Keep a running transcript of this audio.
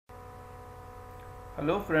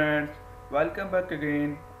Hello friends, welcome back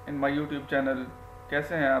again in my YouTube channel.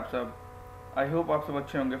 कैसे हैं आप सब? आई होप आप सब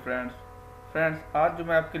अच्छे होंगे फ्रेंड्स, आज जो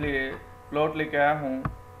मैं आपके लिए प्लॉट लेके आया हूँ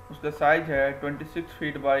उसका साइज़ है 26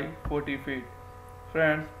 फीट बाई 40 फीट।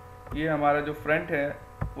 फ्रेंड्स, ये हमारा जो फ्रंट है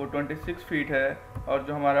वो 26 फीट है और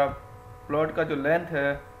जो हमारा प्लॉट का जो लेंथ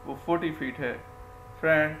है वो 40 फीट है।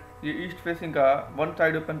 फ्रेंड, ये ईस्ट फेसिंग का वन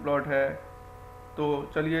साइड ओपन प्लॉट है। तो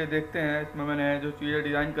चलिए देखते हैं इसमें मैंने जो चीज़ें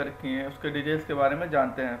डिज़ाइन कर रखी हैं उसके डिटेल्स के बारे में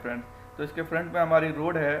जानते हैं फ्रेंड्स। तो इसके फ्रंट में हमारी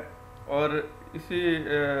रोड है और इसी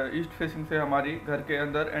ईस्ट फेसिंग से हमारी घर के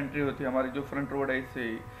अंदर एंट्री होती है। हमारी जो फ्रंट रोड है इससे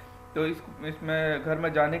ही। तो इसमें घर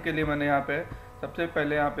में जाने के लिए मैंने यहाँ पे सबसे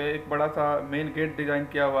पहले यहाँ पे एक बड़ा सा मेन गेट डिज़ाइन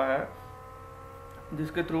किया हुआ है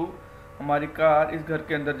जिसके थ्रू हमारी कार इस घर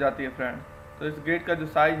के अंदर जाती है फ्रेंड। तो इस गेट का जो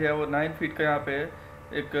साइज़ है वो 9 फीट का यहाँ पे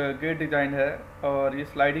एक गेट डिज़ाइन है और ये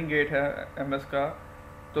स्लाइडिंग गेट है एमएस का।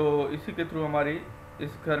 तो इसी के थ्रू हमारी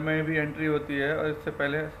इस घर में भी एंट्री होती है और इससे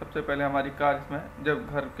पहले सबसे पहले हमारी कार इसमें जब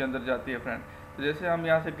घर के अंदर जाती है फ्रेंड। तो जैसे हम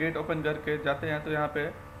यहाँ से गेट ओपन करके जाते हैं तो यहाँ पे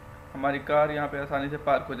हमारी कार यहाँ पे आसानी से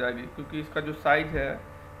पार्क हो जाएगी, क्योंकि इसका जो साइज़ है,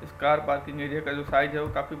 इस कार पार्किंग एरिया का जो साइज़ है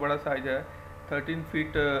वो काफ़ी बड़ा साइज़ है। 13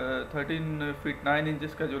 फीट 9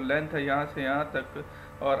 इंचज़ का जो लेंथ है यहाँ से यहाँ तक,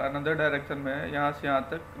 और अनदर डायरेक्शन में यहाँ से यहाँ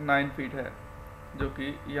तक 9 फीट है, जो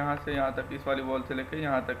कि यहाँ से यहाँ तक इस वाली वॉल से लेकर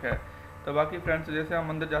यहाँ तक है। तो बाकी फ्रेंड्स, जैसे हम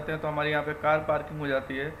अंदर जाते हैं तो हमारे यहाँ पे कार पार्किंग हो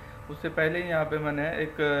जाती है। उससे पहले ही यहाँ पे मैंने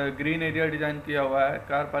एक ग्रीन एरिया डिज़ाइन किया हुआ है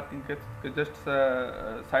कार पार्किंग के जस्ट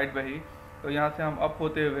साइड पे ही। तो यहाँ से हम अप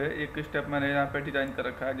होते हुए एक स्टेप मैंने यहाँ पे डिज़ाइन कर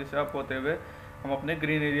रखा है, जिससे अप होते हुए हम अपने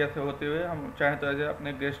ग्रीन एरिया से होते हुए हम चाहें तो ऐसे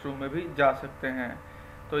अपने गेस्ट रूम में भी जा सकते हैं।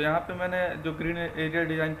 तो यहाँ पे मैंने जो ग्रीन एरिया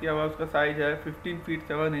डिज़ाइन किया हुआ है उसका साइज़ है 15 फीट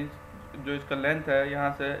 7 इंच। जो इसका लेंथ है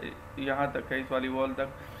यहाँ से यहाँ तक है, इस वाली वॉल तक,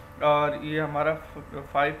 और ये हमारा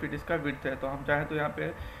 5 फीट इसका विड्थ है। तो हम चाहें तो यहाँ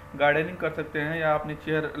पे गार्डनिंग कर सकते हैं या अपनी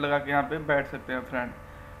चेयर लगा के यहाँ पे बैठ सकते हैं फ्रेंड।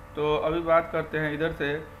 तो अभी बात करते हैं इधर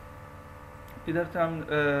से हम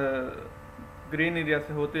ग्रीन एरिया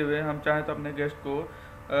से होते हुए हम चाहें तो अपने गेस्ट को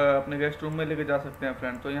अपने गेस्ट रूम में लेके जा सकते हैं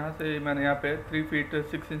फ्रेंड। तो यहाँ से मैंने यहाँ पे 3 फीट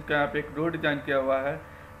 6 इंच का यहाँ पे एक डोर डिज़ाइन किया हुआ है,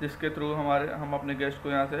 जिसके थ्रू हम अपने गेस्ट को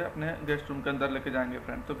यहाँ से अपने गेस्ट रूम के अंदर लेके जाएंगे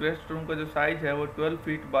फ्रेंड। तो गेस्ट रूम का जो साइज़ है वो 12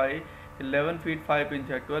 फीट बाई 11 फीट 5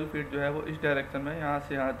 इंच है। 12 फीट जो है वो इस डायरेक्शन में यहाँ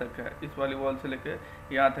से यहाँ तक है, इस वाली वॉल से लेके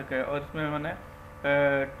यहाँ तक है। और इसमें मैंने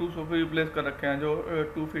 2 सोफे भी प्लेस कर रखे हैं जो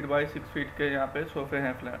 2 फीट बाई 6 फीट के यहाँ पे सोफे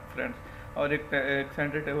हैं फ्रेंड्स। और एक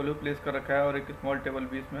सेंटर टेबल भी प्लेस कर रखा है और एक स्मॉल टेबल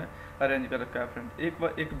भी इसमें अरेंज कर रखा है फ्रेंड।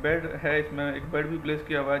 एक बेड है, इसमें एक बेड भी प्लेस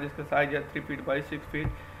किया हुआ है जिसका साइज है 3 फीट बाई 6 फीट।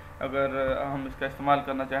 अगर हम इसका इस्तेमाल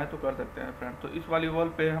करना चाहें तो कर सकते हैं फ्रेंड। तो इस वाली वॉल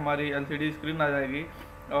पे हमारी एलसीडी स्क्रीन आ जाएगी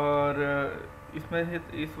और इसमें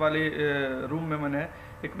इस वाले रूम में मैंने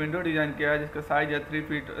एक विंडो डिज़ाइन किया है जिसका साइज है 3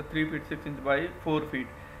 फीट 6 इंच बाई 4 फीट,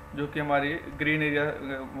 जो कि हमारी ग्रीन एरिया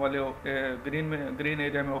वाले ग्रीन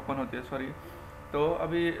एरिया में ओपन होती है, सॉरी। तो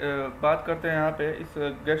अभी बात करते हैं यहाँ पे इस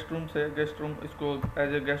गेस्ट रूम इसको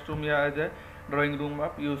एज ए गेस्ट रूम या एज ए ड्राइंग रूम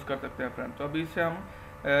आप यूज़ कर सकते हैं फ्रेंड। तो अभी इससे हम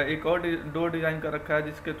एक और डोर डिज़ाइन कर रखा है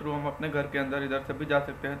जिसके थ्रू हम अपने घर के अंदर इधर से भी जा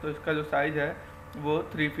सकते हैं। तो इसका जो साइज़ है वो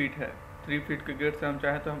 3 फीट है। 3 फीट के गेट से हम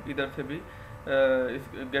चाहें तो हम इधर से भी इस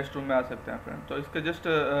गेस्ट रूम में आ सकते हैं फ्रेंड। तो इसके जस्ट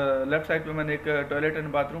लेफ्ट साइड पे मैंने एक टॉयलेट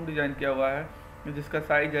एंड बाथरूम डिज़ाइन किया हुआ है जिसका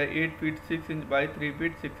साइज़ है 8 feet 6 inch by 3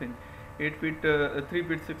 feet 6 inch. 3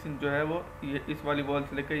 feet 6 inch जो है वो ये इस वाली वॉल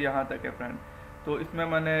से लेकर यहाँ तक है फ्रेंड। तो इसमें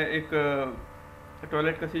मैंने एक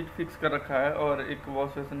टॉयलेट का सीट फिक्स कर रखा है और एक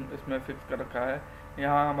वॉश बेसिन इसमें फिक्स कर रखा है।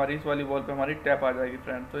 यहाँ हमारी इस वाली वॉल पे हमारी टैप आ जाएगी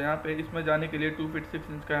फ्रेंड। तो यहाँ पे इसमें जाने के लिए 2 फीट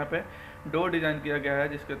 6 इंच का यहाँ पे डोर डिज़ाइन किया गया है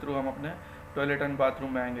जिसके थ्रू हम अपने टॉयलेट एंड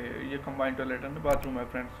बाथरूम में आएंगे। ये कंबाइंड टॉयलेट एंड बाथरूम है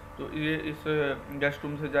फ्रेंड्स। तो ये इस गेस्ट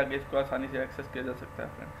रूम से जाके इसको आसानी से एक्सेस किया जा सकता है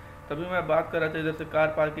फ्रेंड। तभी मैं बात कर रहा था इधर से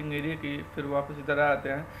कार पार्किंग एरिया की, फिर वापस इधर आते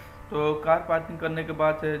हैं। तो कार पार्किंग करने के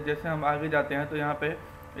बाद से जैसे हम आगे जाते हैं तो यहाँ पे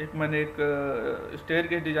मैंने एक स्टेयर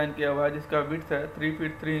केस डिज़ाइन किया हुआ है जिसका विड्थ है 3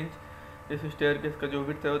 फीट 3 इंच। इस स्टेयर केस का जो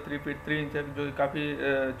विड्थ है वो 3 फीट 3 इंच है, जो काफ़ी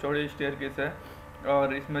चौड़ी स्टेयर केस है।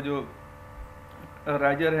 और इसमें जो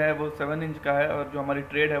राइजर है वो 7 इंच का है और जो हमारी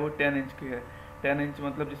ट्रेड है वो 10 इंच की है। 10 इंच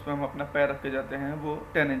मतलब जिसमें हम अपना पैर रख के जाते हैं वो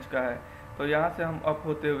 10 इंच का है। तो यहाँ से हम अप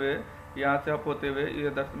होते हुए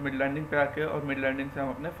इधर मिड लैंडिंग पे आके और मिड लैंडिंग से हम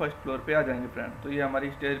अपने फर्स्ट फ्लोर पे आ जाएंगे फ्रेंड। तो ये हमारी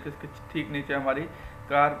स्टेयर के ठीक नीचे हमारी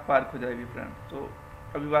कार पार्क हो जाएगी फ्रेंड। तो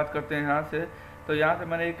अभी बात करते हैं यहाँ से। तो यहाँ से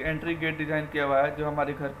मैंने एक एंट्री गेट डिज़ाइन किया हुआ है जो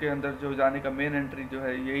हमारे घर के अंदर जो जाने का मेन एंट्री जो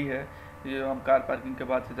है यही है, ये हम कार पार्किंग के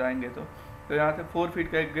बाद से जाएंगे। तो यहाँ से 4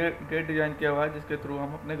 फीट का एक गेट डिज़ाइन किया हुआ है जिसके थ्रू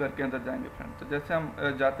हम अपने घर के अंदर जाएंगे फ्रेंड। तो जैसे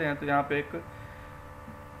हम जाते हैं तो यहाँ पे एक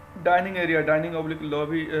डाइनिंग ऑब्लिक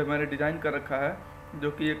लॉबी मैंने डिज़ाइन कर रखा है,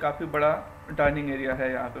 जो कि ये काफ़ी बड़ा डाइनिंग एरिया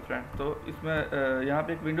है यहाँ पे फ्रेंड। तो इसमें यहाँ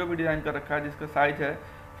पे एक विंडो भी डिज़ाइन कर रखा है जिसका साइज़ है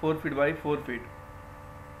 4 फीट बाई 4 फीट।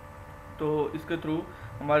 तो इसके थ्रू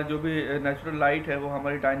हमारी जो भी नेचुरल लाइट है वो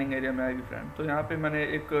हमारी डाइनिंग एरिया में आएगी फ्रेंड। तो यहाँ पे मैंने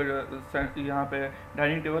एक यहाँ पे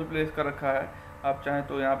डाइनिंग टेबल प्लेस कर रखा है, आप चाहें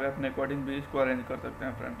तो यहाँ पे अपने अकॉर्डिंग भी इसको अरेंज कर सकते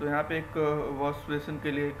हैं फ्रेंड। तो यहाँ पे एक वॉश बेसिन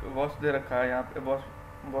के लिए एक वॉश दे रखा है, यहाँ पे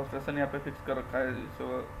वॉश बेसिन यहाँ पे फिक्स कर रखा है इस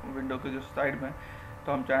विंडो के जो साइड में।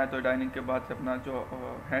 तो हम चाहें तो डाइनिंग के बाद से अपना जो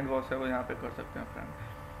हैंड वॉश है वो यहाँ पे कर सकते हैं फ्रेंड।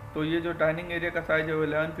 तो ये जो डाइनिंग एरिया का साइज़ है वो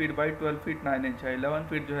 11 फीट बाई 12 फीट 9 इंच है। 11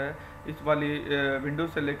 फीट जो है इस वाली विंडो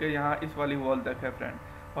से लेके यहाँ इस वाली वॉल तक है फ्रेंड,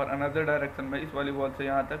 और अनदर डायरेक्शन में इस वाली वॉल से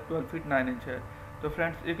यहाँ तक 12 फीट 9 इंच है। तो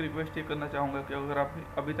फ्रेंड्स एक रिक्वेस्ट ये करना चाहूँगा कि अगर आप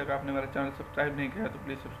अभी तक आपने मेरा चैनल सब्सक्राइब नहीं किया है तो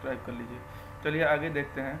प्लीज़ सब्सक्राइब कर लीजिए। चलिए आगे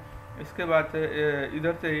देखते हैं। इसके बाद से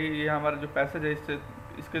इधर से ही ये हमारा जो पैसेज है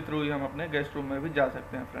इसके थ्रू ही हम अपने गेस्ट रूम में भी जा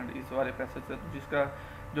सकते हैं फ्रेंड, इस वाले पैसेज से, जिसका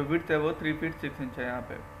जो विड्थ है वो 3 फीट 6 इंच है यहाँ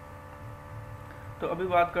पे। तो अभी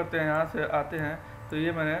बात करते हैं, यहाँ से आते हैं तो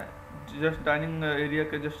ये मैंने जस्ट डाइनिंग एरिया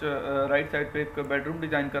के जस्ट राइट साइड पे एक बेडरूम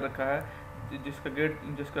डिज़ाइन कर रखा है,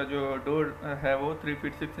 जिसका जो डोर है वो 3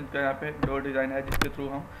 फीट 6 इंच का यहाँ पे डोर डिज़ाइन है, जिसके थ्रू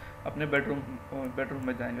हम अपने बेडरूम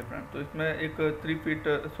में जाएंगे फ्रेंड। तो इसमें एक 3 फीट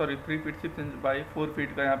 6 इंच बाई 4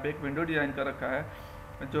 फीट का यहाँ पे एक विंडो डिज़ाइन कर रखा है,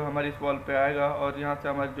 जो हमारी इस वॉल पे आएगा, और यहाँ से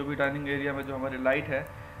हमारी जो भी डाइनिंग एरिया में जो हमारी लाइट है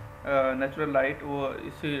नेचुरल लाइट, वो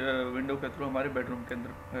इसी विंडो के थ्रू हमारे बेडरूम के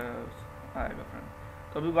अंदर आएगा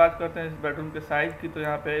फ्रेंड। तो अभी बात करते हैं इस बेडरूम के साइज़ की। तो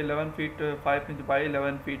यहाँ पे 11 फीट 5 इंच बाई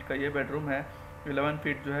 11 फीट का ये बेडरूम है। 11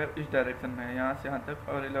 फीट जो है इस डायरेक्शन में है, यहाँ से यहाँ तक,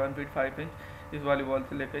 और 11 फीट 5 इंच इस वाली वॉल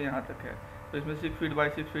से लेकर यहाँ तक है। तो इसमें 6 फीट बाई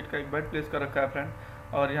 6 फीट का एक बेड प्लेस कर रखा है फ्रेंड,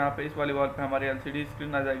 और यहाँ पे इस वाली वॉल पे हमारी LCD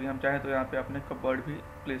स्क्रीन आ जाएगी। हम चाहें तो यहाँ पे अपने कपबोर्ड भी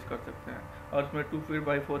प्लेस कर सकते हैं, और इसमें 2 फीट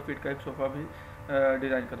बाई 4 फीट का एक सोफ़ा भी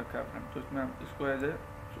डिज़ाइन कर रखा है फ्रेंड। तो इसमें हम इसको एज ए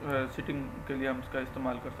सिटिंग के लिए हम इसका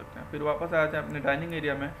इस्तेमाल कर सकते हैं। फिर वापस आ जाते हैं अपने डाइनिंग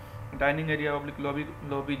एरिया में। डाइनिंग एरिया ऑब्लिक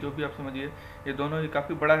लॉबी जो भी आप समझिए, ये दोनों ही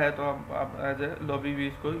काफ़ी बड़ा है, तो आप एज ए लॉबी भी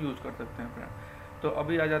इसको यूज़ कर सकते हैं फ्रेंड। तो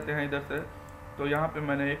अभी आ जाते हैं इधर से। तो यहाँ पे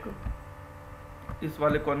मैंने एक इस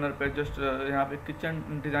वाले कॉर्नर पे जस्ट यहाँ पे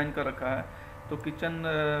किचन डिज़ाइन कर रखा है। तो किचन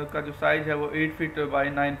का जो साइज़ है वो 8 फीट बाई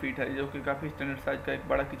 9 फीट है, जो कि काफ़ी स्टैंडर्ड साइज़ का एक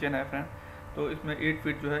बड़ा किचन है फ्रेंड। तो इसमें 8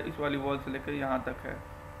 फीट जो है इस वाली वॉल से लेकर यहाँ तक है,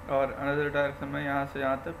 और अनदर डायरेक्शन में यहाँ से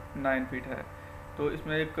यहाँ तक 9 फीट है। तो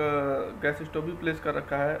इसमें एक गैस स्टोव भी प्लेस कर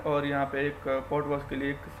रखा है, और यहाँ पे एक पॉट वॉश के लिए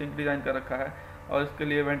एक सिंक डिज़ाइन कर रखा है। और इसके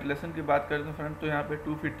लिए वेंटिलेशन की बात करें तो फ्रेंड, तो यहाँ पे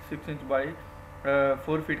 2 फीट 6 इंच बाई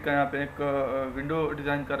 4 फीट का यहाँ पे एक विंडो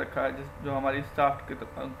डिज़ाइन कर रखा है, जो हमारी शाफ्ट की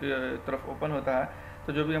तरफ ओपन होता है।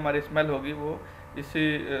 तो जो भी हमारी स्मेल होगी वो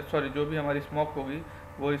जो भी हमारी स्मोक होगी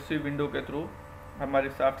वो इसी विंडो के थ्रू हमारी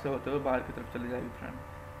शाफ्ट से होते हुए बाहर की तरफ चली जाएगी फ्रेंड।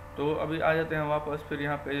 तो अभी आ जाते हैं वापस। फिर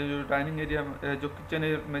यहाँ पे जो डाइनिंग एरिया जो किचन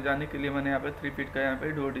में जाने के लिए मैंने यहाँ पे 3 फीट का यहाँ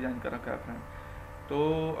पे डोर डिज़ाइन कर रखा है फ्रेंड। तो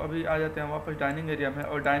अभी आ जाते हैं वापस डाइनिंग एरिया में,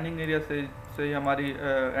 और डाइनिंग एरिया से ही हमारी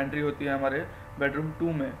एंट्री होती है हमारे बेडरूम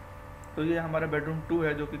 2 में। तो ये हमारा बेडरूम 2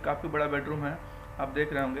 है, जो कि काफ़ी बड़ा बेडरूम है, आप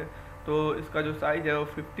देख रहे होंगे। तो इसका जो साइज़ है वो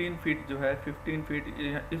 15 फीट जो है 15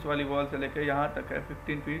 फीट इस वाली वॉल से लेकर यहाँ तक है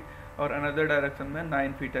 15 फीट, और अनदर डायरेक्शन में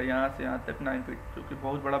 9 फीट है, यहाँ से यहाँ तक 9 फीट, जो कि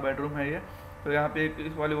बहुत बड़ा बेडरूम है ये। तो यहाँ पे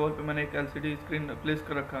इस वाले वॉल पे मैंने एक LCD स्क्रीन प्लेस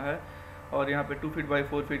कर रखा है, और यहाँ पे 2 फीट बाई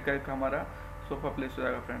 4 फीट का एक हमारा सोफ़ा प्लेस हो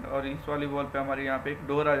जाएगा फ्रेंड। और इस वाली वॉल पे हमारी यहाँ पे एक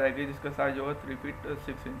डोर आ जाएगी, जिसका साइज होगा 3 फीट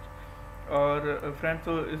 6 इंच। और फ्रेंड्स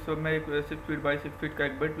तो इस में एक 6 फीट बाई 6 फीट का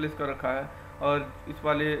एक बेड प्लेस कर रखा है, और इस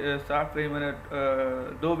वाले शाफ्ट पे ही मैंने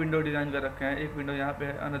 2 विंडो डिज़ाइन कर रखे हैं। एक विंडो यहाँ पे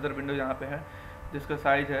है, अनदर विंडो यहाँ पे है, जिसका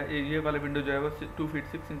साइज़ है ये वाला विंडो जो है वो 2 फीट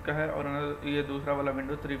 6 इंच का है, और ये दूसरा वाला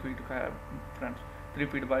विंडो 3 फीट का है फ्रेंड्स, 3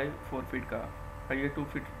 फीट बाई 4 फीट का, ये 2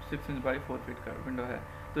 फीट 6 इंच बाई 4 फीट का विंडो है।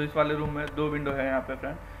 तो इस वाले रूम में 2 विंडो है यहाँ पे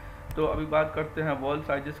फ्रेंड। तो अभी बात करते हैं वॉल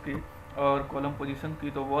साइजेस की और कॉलम पोजीशन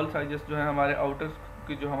की। तो वॉल साइजेस जो है हमारे आउटर्स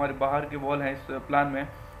की, जो हमारे बाहर की वॉल है इस प्लान में,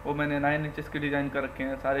 वो मैंने 9 इंचेस की डिज़ाइन कर रखे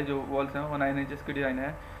हैं। सारे जो वॉल्स हैं वो 9 इंचेस की डिज़ाइन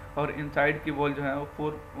है, और इनसाइड की वॉल जो है वो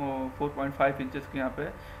 4.5 इंचेस की यहाँ पे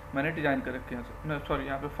मैंने डिज़ाइन कर रखे हैं। सॉरी,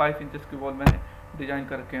 यहाँ पे 5 इंचेस की वॉल मैंने डिज़ाइन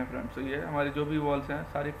कर रखे हैं फ्रेंड्स। तो ये हमारी जो भी वॉल्स हैं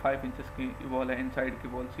सारी 5 इंचेस की वॉल है, इनसाइड की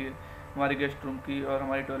वॉल्स ये हमारी गेस्ट रूम की और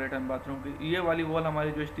हमारी टॉयलेट एंड बाथरूम की। ये वाली वॉल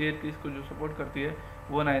हमारी जो स्टेयर की इसको जो सपोर्ट करती है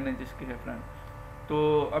वो 9 इंचेस की है फ्रेंड। तो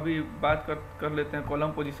अभी बात कर लेते हैं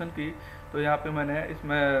कॉलम पोजीशन की। तो यहाँ पे मैंने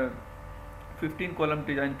इसमें 15 कॉलम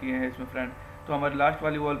डिज़ाइन किए हैं इसमें फ्रेंड। तो हमारे लास्ट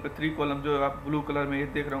वाली वॉल पे 3 कॉलम जो आप ब्लू कलर में ये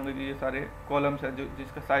देख रहे होंगे कि ये सारे कॉलम्स है, जो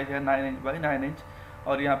जिसका साइज़ है 9 इंच बाई 9 इंच,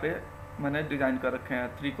 और यहाँ पे मैंने डिज़ाइन कर रखे हैं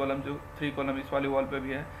 3 कॉलम इस वाली वॉल पे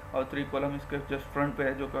भी है, और 3 कॉलम इसके जस्ट फ्रंट पे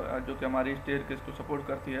है, जो कि हमारी स्टेयर केस को सपोर्ट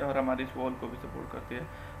करती है और हमारी इस वॉल को भी सपोर्ट करती है।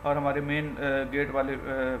 और हमारे मेन गेट वाले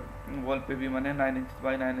वॉल पे भी मैंने 9 इंच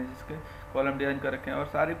बाई 9 इंच के कॉलम डिज़ाइन कर रखे हैं, और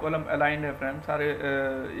सारे कॉलम अलाइंड है फ्रेंड, सारे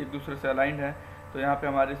एक दूसरे से अलाइंड है। तो यहाँ पे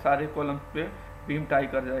हमारे सारे कॉलम पे बीम टाई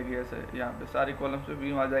कर जाएगी ऐसे, यहाँ पे सारी कॉलम्स पे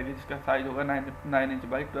बीम आ जाएगी जिसका साइज़ होगा 9 इंच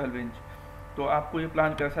बाई 12 इंच। तो आपको ये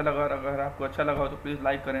प्लान कैसा लगा, और अगर आपको अच्छा लगा हो तो प्लीज़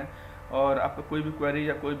लाइक करें, और आपका कोई भी क्वेरी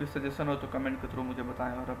या कोई भी सजेशन हो तो कमेंट के थ्रू मुझे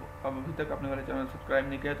बताएं। और अब अभी तक अपने वाले चैनल सब्सक्राइब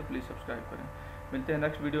नहीं किया तो प्लीज़ सब्सक्राइब करें। मिलते हैं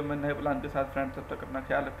नेक्स्ट वीडियो में नए प्लान के साथ फ्रेंड्स, तब तक अपना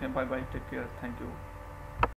ख्याल रखें। Bye bye, take care, thank you.